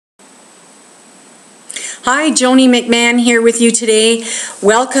Hi, Joni McMahon here with you today.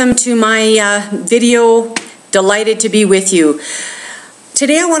 Welcome to my video. Delighted to be with you.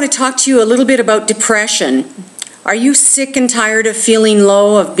 Today I want to talk to you a little bit about depression. Are you sick and tired of feeling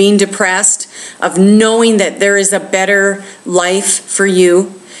low, of being depressed, of knowing that there is a better life for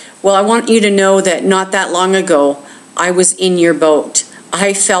you? Well, I want you to know that not that long ago, I was in your boat.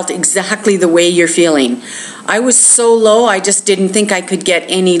 I felt exactly the way you're feeling. I was so low, I just didn't think I could get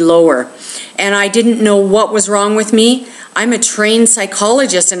any lower. And I didn't know what was wrong with me. I'm a trained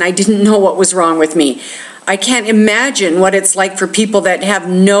psychologist and I didn't know what was wrong with me. I can't imagine what it's like for people that have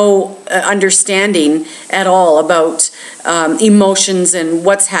no understanding at all about emotions and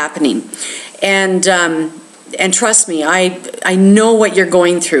what's happening. And trust me, I know what you're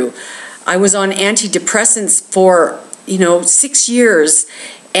going through. I was on antidepressants for 6 years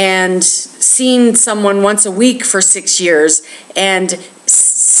and seeing someone once a week for 6 years and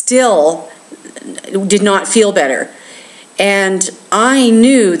still did not feel better. And I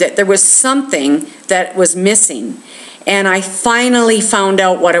knew that there was something that was missing. And I finally found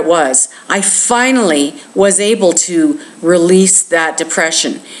out what it was. I finally was able to release that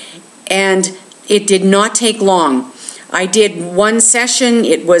depression. And it did not take long. I did one session.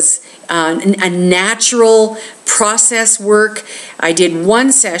 It was a natural process work. I did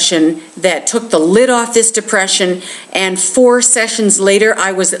one session that took the lid off this depression, and 4 sessions later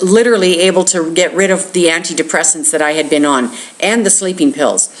I was literally able to get rid of the antidepressants that I had been on and the sleeping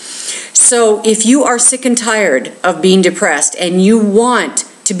pills. So if you are sick and tired of being depressed and you want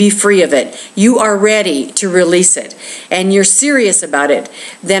to be free of it, you are ready to release it, and you're serious about it,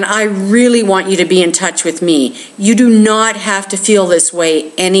 then I really want you to be in touch with me. You do not have to feel this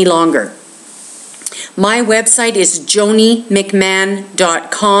way any longer. My website is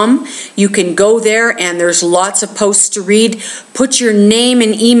jonimcmahon.com. You can go there and there's lots of posts to read. Put your name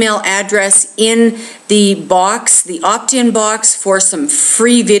and email address in the box, the opt-in box, for some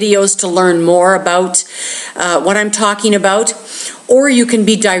free videos to learn more about what I'm talking about. Or you can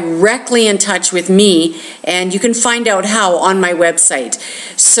be directly in touch with me, and you can find out how on my website.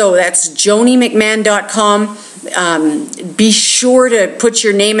 So that's jonimcmahon.com. Be sure to put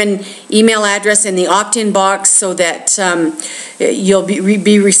your name and email address in the opt-in box so that you'll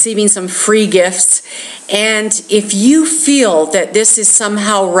be receiving some free gifts. And if you feel that this is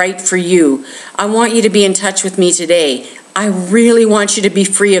somehow right for you, I want you to be in touch with me today. I really want you to be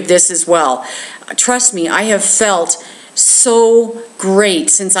free of this as well. Trust me, I have felt so great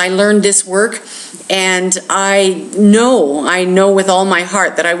since I learned this work, and I know with all my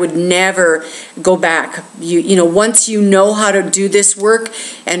heart that I would never go back. Once you know how to do this work,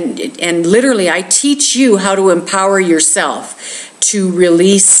 and literally I teach you how to empower yourself to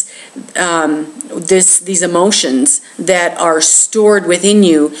release these emotions that are stored within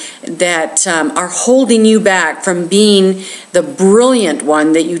you, that are holding you back from being the brilliant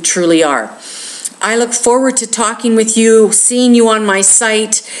one that you truly are. I look forward to talking with you, seeing you on my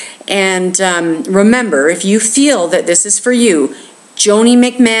site, and remember, if you feel that this is for you,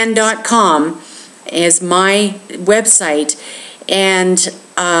 jonimcmahon.com is my website, and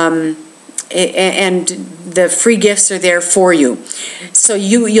the free gifts are there for you. So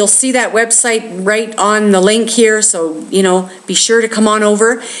you'll see that website right on the link here, so be sure to come on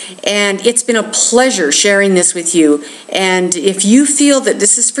over. And it's been a pleasure sharing this with you, and if you feel that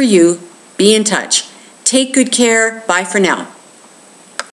this is for you, be in touch. Take good care. Bye for now.